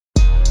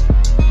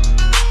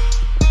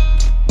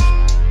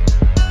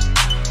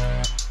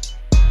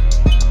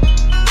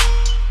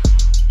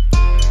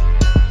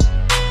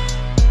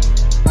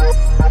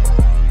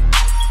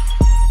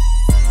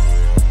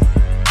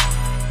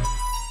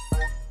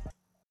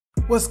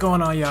What's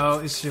going on, y'all?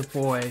 It's your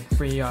boy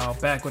Free Y'all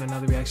back with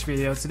another reaction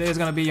video. Today is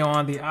gonna be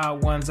on the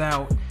Odd Ones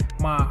Out,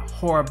 my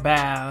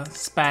Horibal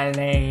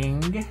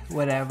Speling,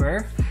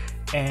 whatever.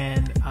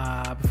 And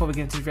before we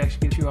get into the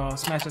reaction, get you all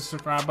smash that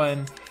subscribe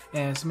button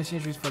and submit your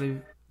entries for the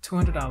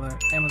 $200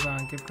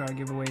 Amazon gift card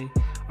giveaway.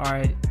 All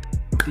right,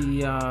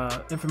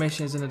 the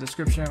information is in the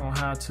description on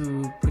how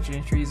to put your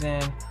entries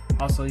in.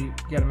 Also, you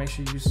gotta make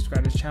sure you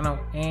subscribe to this channel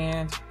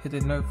and hit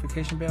the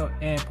notification bell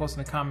and post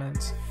in the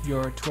comments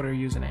your Twitter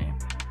username.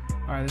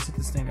 All right, let's hit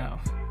this thing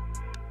off.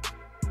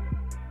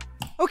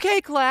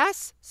 Okay,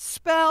 class,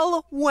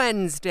 spell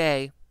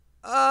Wednesday.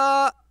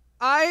 I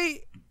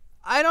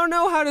don't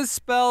know how to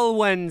spell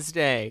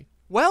Wednesday.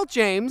 Well,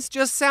 James,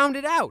 just sound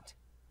it out.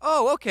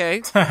 Oh,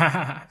 okay.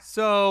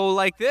 So,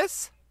 like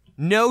this?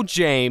 No,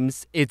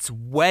 James, it's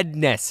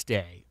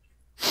Wednesday.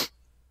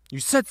 You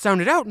said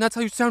sound it out, and that's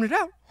how you sound it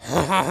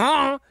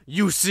out.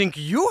 You think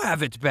you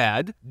have it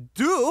bad?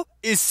 Do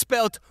is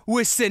spelt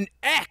with an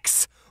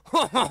X.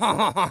 What?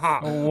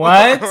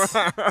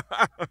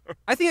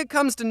 I think it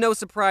comes to no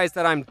surprise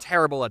that I'm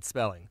terrible at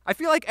spelling. I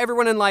feel like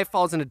everyone in life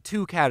falls into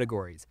two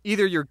categories.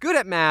 Either you're good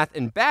at math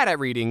and bad at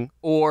reading,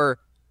 or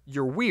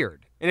you're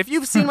weird. And if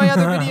you've seen my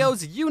other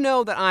videos, you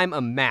know that I'm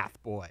a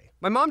math boy.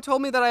 My mom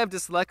told me that I have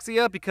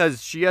dyslexia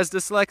because she has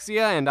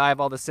dyslexia and I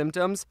have all the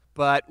symptoms,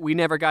 but we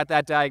never got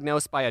that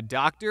diagnosed by a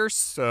doctor,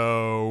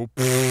 so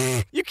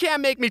you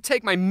can't make me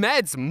take my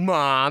meds,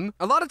 Mom.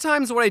 A lot of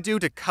times what I do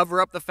to cover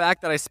up the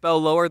fact that I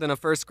spell lower than a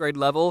first grade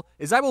level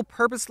is I will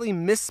purposely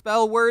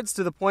misspell words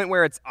to the point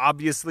where it's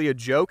obviously a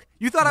joke.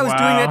 You thought I was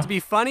doing that to be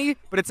funny,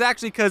 but it's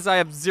actually because I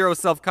have zero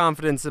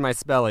self-confidence in my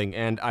spelling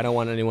and I don't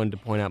want anyone to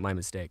point out my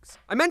mistakes.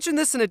 I mentioned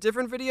this in a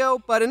different video,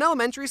 but in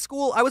elementary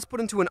school, I was put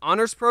into an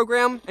honors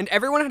program and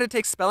everyone had to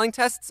take spelling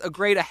tests a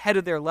grade ahead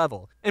of their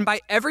level. And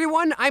by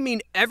everyone, I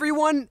mean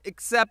everyone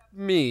except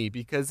me,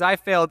 because I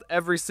failed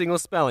every single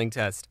spelling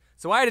test.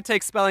 So I had to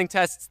take spelling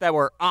tests that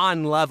were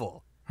on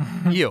level.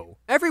 Ew.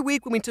 Every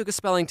week when we took a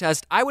spelling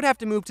test, I would have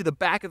to move to the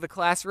back of the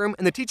classroom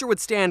and the teacher would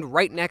stand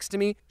right next to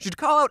me. She'd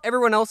call out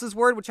everyone else's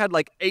word, which had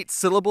like 8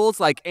 syllables,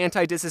 like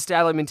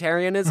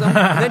anti-disestablishmentarianism.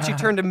 And then she'd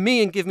turn to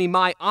me and give me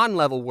my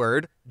on-level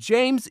word.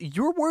 James,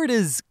 your word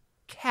is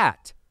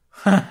cat.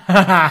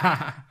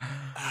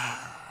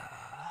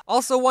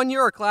 Also, one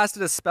year our class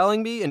did a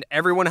spelling bee and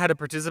everyone had to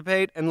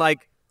participate, and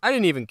like, I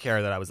didn't even care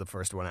that I was the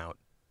first one out.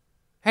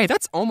 Hey,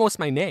 that's almost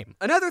my name.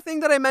 Another thing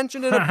that I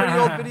mentioned in a pretty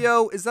old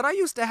video is that I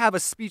used to have a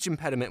speech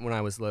impediment when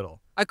I was little.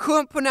 I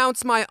couldn't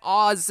pronounce my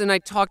O's and I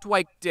talked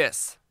like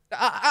this.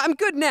 I'm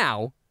good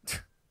now.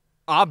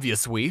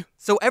 Obviously.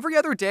 So every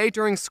other day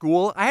during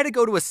school, I had to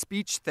go to a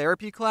speech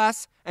therapy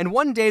class, and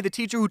one day the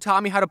teacher who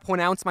taught me how to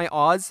pronounce my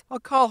O's, I'll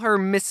call her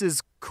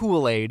Mrs.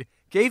 Kool-Aid,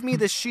 gave me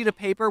this sheet of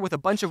paper with a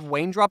bunch of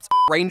raindrops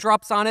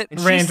on it, and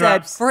she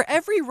said, for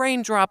every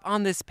raindrop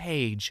on this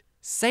page,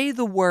 say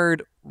the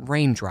word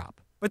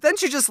raindrop. But then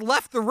she just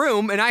left the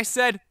room, and I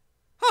said,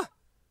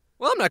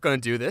 well, I'm not gonna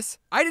do this.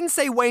 I didn't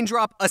say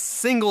raindrop a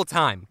single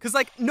time, because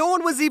like, no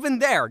one was even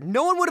there.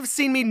 No one would have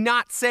seen me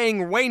not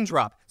saying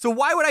raindrop. So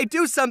why would I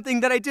do something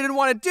that I didn't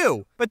want to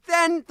do? But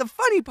then, the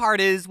funny part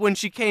is, when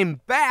she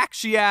came back,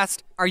 she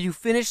asked, are you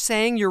finished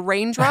saying your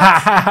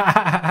raindrops?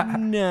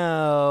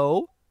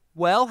 No.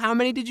 Well, how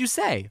many did you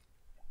say?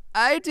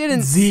 I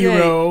didn't say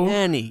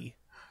any.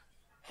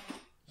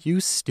 You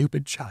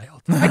stupid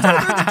child. I told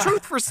her the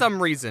truth for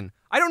some reason.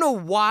 I don't know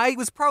why. It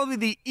was probably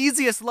the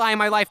easiest lie in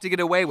my life to get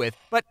away with,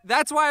 but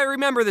that's why I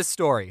remember this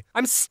story.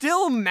 I'm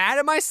still mad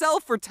at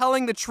myself for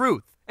telling the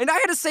truth. And I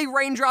had to say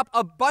raindrop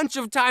a bunch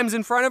of times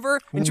in front of her,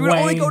 and she would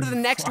only go to the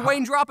next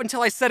raindrop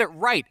until I said it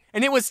right,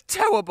 and it was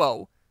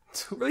terrible.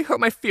 It really hurt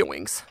my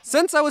feelings.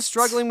 Since I was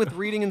struggling with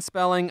reading and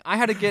spelling, I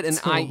had to get an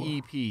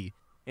IEP.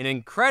 An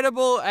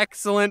incredible,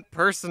 excellent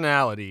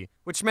personality,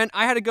 which meant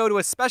I had to go to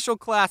a special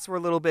class for a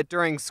little bit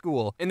during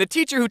school. And the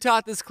teacher who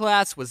taught this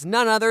class was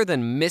none other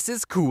than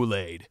Mrs.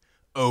 Kool-Aid.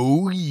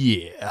 Oh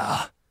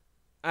yeah.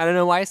 I don't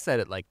know why I said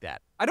it like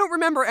that. I don't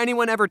remember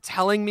anyone ever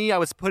telling me I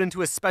was put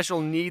into a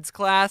special needs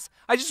class.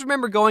 I just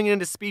remember going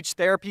into speech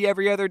therapy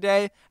every other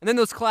day, and then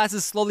those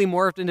classes slowly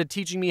morphed into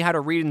teaching me how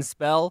to read and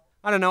spell.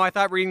 I don't know, I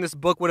thought reading this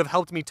book would have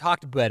helped me talk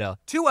better.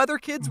 2 other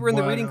kids were in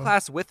the reading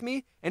class with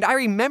me, and I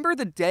remember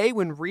the day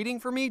when reading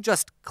for me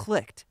just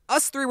clicked.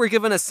 Us 3 were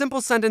given a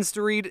simple sentence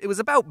to read. It was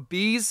about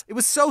bees. It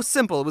was so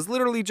simple. It was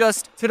literally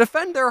just, to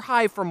defend their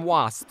hive from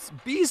wasps,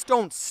 bees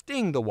don't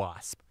sting the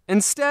wasp.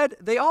 Instead,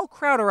 they all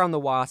crowd around the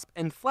wasp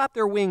and flap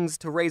their wings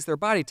to raise their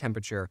body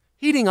temperature,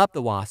 heating up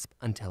the wasp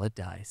until it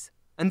dies.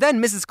 And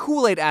then Mrs.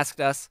 Kool-Aid asked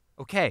us,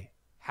 okay,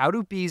 how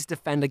do bees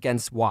defend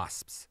against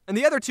wasps? And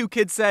the other 2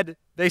 kids said,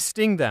 they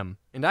sting them.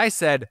 And I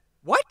said,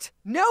 what?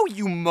 No,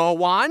 you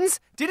morons!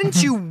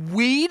 Didn't you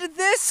weed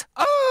this?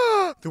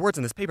 The words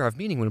in this paper have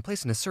meaning when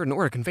placed in a certain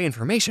order to convey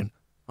information.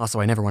 Also,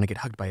 I never want to get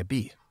hugged by a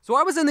bee. So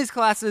I was in these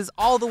classes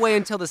all the way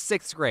until the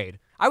 6th grade.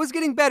 I was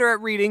getting better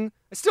at reading.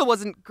 I still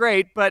wasn't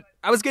great, but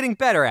I was getting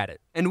better at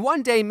it. And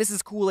one day,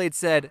 Mrs. Kool-Aid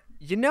said,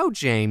 you know,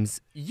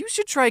 James, you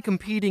should try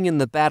competing in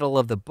the Battle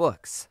of the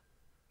Books.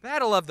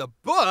 Battle of the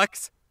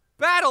Books?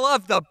 Battle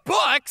of the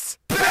Books?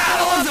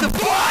 Battle of the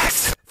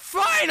Books!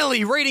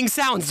 Finally, reading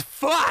sounds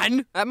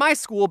fun! At my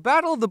school,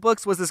 Battle of the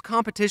Books was this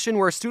competition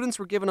where students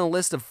were given a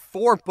list of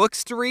 4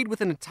 books to read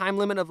within a time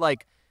limit of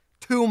like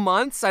 2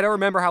 months. I don't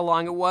remember how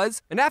long it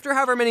was. And after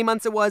however many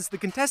months it was, the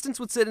contestants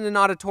would sit in an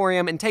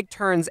auditorium and take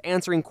turns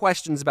answering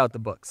questions about the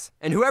books.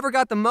 And whoever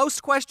got the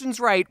most questions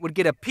right would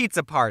get a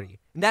pizza party.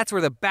 And that's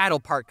where the battle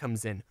part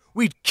comes in.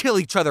 We'd kill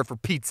each other for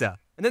pizza.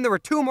 And then there were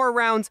 2 more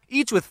rounds,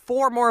 each with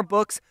 4 more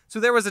books, so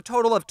there was a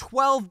total of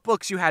 12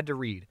 books you had to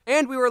read.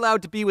 And we were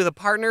allowed to be with a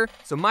partner,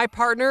 so my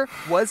partner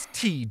was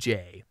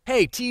TJ.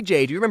 Hey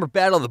TJ, do you remember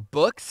Battle of the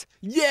Books?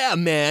 Yeah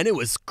man, it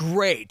was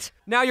great.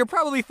 Now you're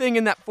probably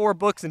thinking that 4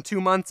 books in 2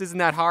 months isn't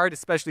that hard,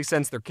 especially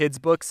since they're kids'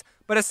 books,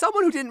 but as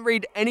someone who didn't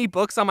read any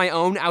books on my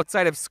own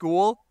outside of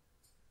school,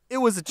 it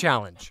was a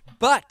challenge.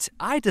 But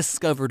I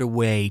discovered a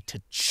way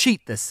to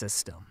cheat the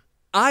system.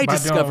 I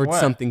discovered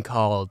something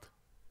called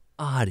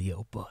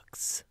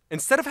audiobooks.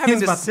 Instead of having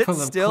to sit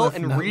still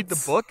and read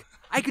the book,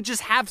 I could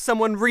just have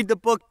someone read the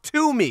book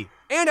to me.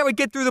 And I would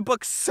get through the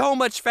book so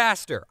much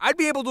faster. I'd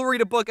be able to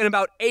read a book in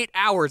about 8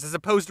 hours as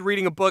opposed to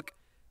reading a book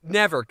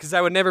never, because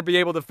I would never be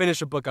able to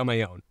finish a book on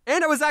my own.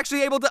 And I was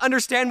actually able to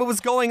understand what was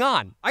going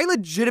on. I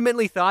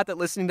legitimately thought that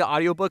listening to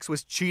audiobooks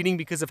was cheating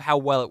because of how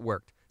well it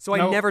worked. So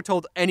I never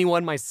told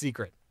anyone my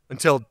secret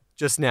until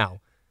just now.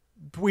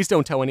 Please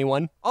don't tell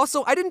anyone.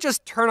 Also, I didn't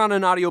just turn on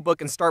an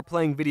audiobook and start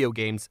playing video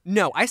games.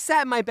 No, I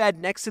sat in my bed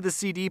next to the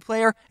CD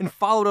player and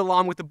followed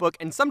along with the book,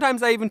 and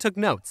sometimes I even took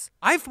notes.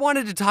 I've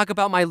wanted to talk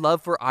about my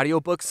love for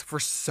audiobooks for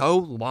so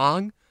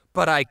long,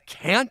 but I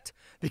can't,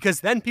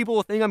 because then people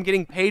will think I'm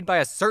getting paid by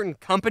a certain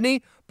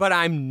company, but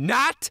I'm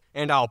not,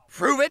 and I'll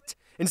prove it.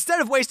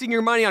 Instead of wasting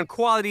your money on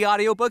quality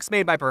audiobooks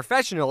made by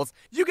professionals,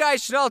 you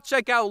guys should all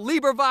check out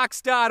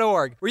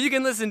LibriVox.org, where you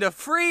can listen to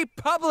free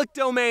public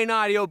domain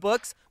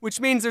audiobooks, which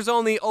means there's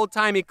only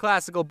old-timey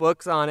classical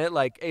books on it,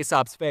 like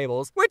Aesop's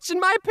Fables, which in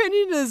my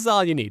opinion is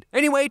all you need.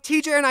 Anyway,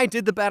 TJ and I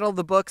did the Battle of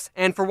the Books,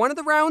 and for one of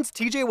the rounds,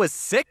 TJ was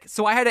sick,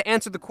 so I had to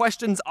answer the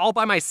questions all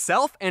by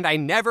myself, and I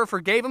never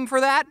forgave him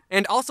for that.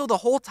 And also, the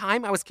whole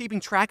time, I was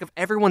keeping track of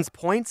everyone's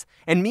points,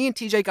 and me and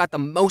TJ got the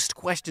most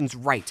questions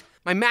right.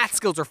 My math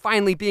skills are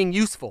finally being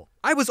useful.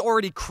 I was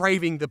already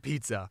craving the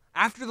pizza.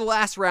 After the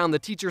last round, the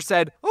teacher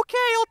said, "Okay,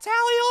 I'll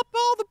tally up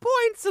all the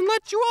points and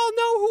let you all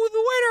know who the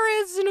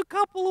winner is in a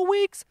couple of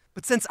weeks."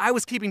 But since I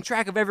was keeping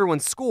track of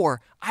everyone's score,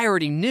 I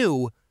already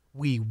knew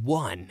we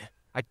won.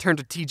 I turned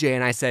to TJ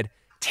and I said,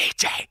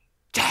 "TJ,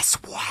 guess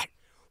what?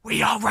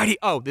 We already..."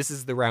 Oh, this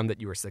is the round that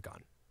you were sick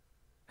on.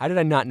 How did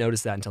I not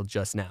notice that until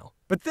just now?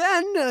 But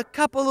then a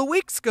couple of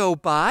weeks go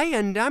by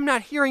and I'm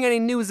not hearing any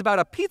news about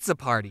a pizza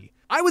party.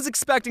 I was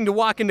expecting to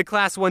walk into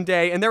class one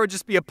day and there would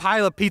just be a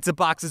pile of pizza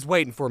boxes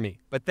waiting for me,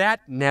 but that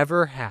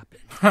never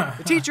happened.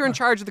 The teacher in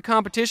charge of the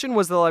competition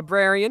was the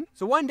librarian,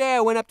 so one day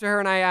I went up to her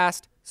and I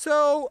asked,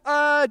 "So,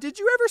 did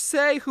you ever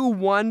say who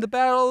won the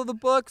Battle of the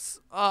Books?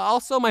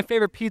 Also, my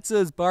favorite pizza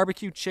is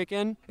barbecue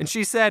chicken." And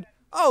she said,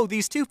 "Oh,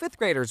 these 2 5th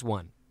graders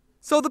won."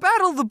 So the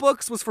Battle of the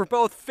Books was for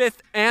both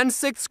 5th and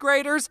 6th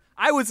graders.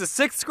 I was a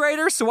 6th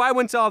grader, so I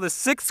went to all the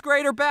 6th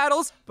grader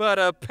battles, but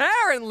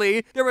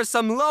apparently there was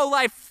some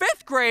low-life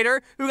 5th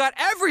grader who got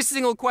every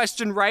single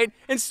question right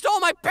and stole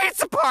my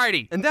pizza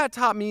party! And that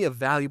taught me a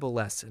valuable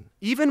lesson.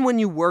 Even when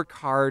you work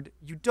hard,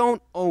 you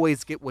don't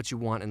always get what you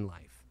want in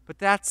life. But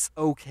that's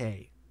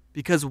okay,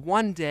 because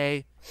one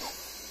day,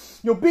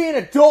 you'll be an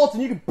adult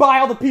and you can buy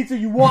all the pizza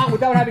you want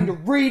without having to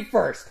read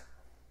first.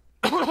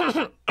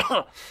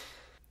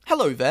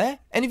 Hello there.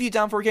 Any of you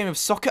down for a game of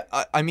soccer?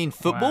 I mean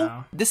football?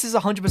 Wow. This is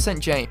 100%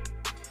 Jane.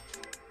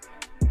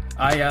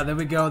 Yeah, there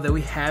we go. There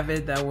we have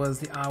it. That was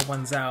the Odd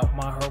Ones Out,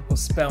 my Horibal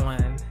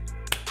Speling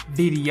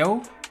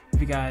video. If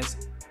you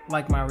guys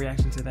like my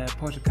reaction to that,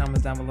 post your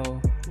comments down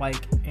below,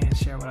 like and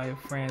share with all your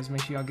friends.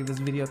 Make sure y'all give this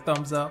video a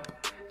thumbs up.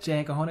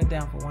 Janka, hold it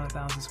down for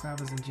 1,000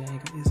 subscribers, and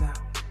Janka is out.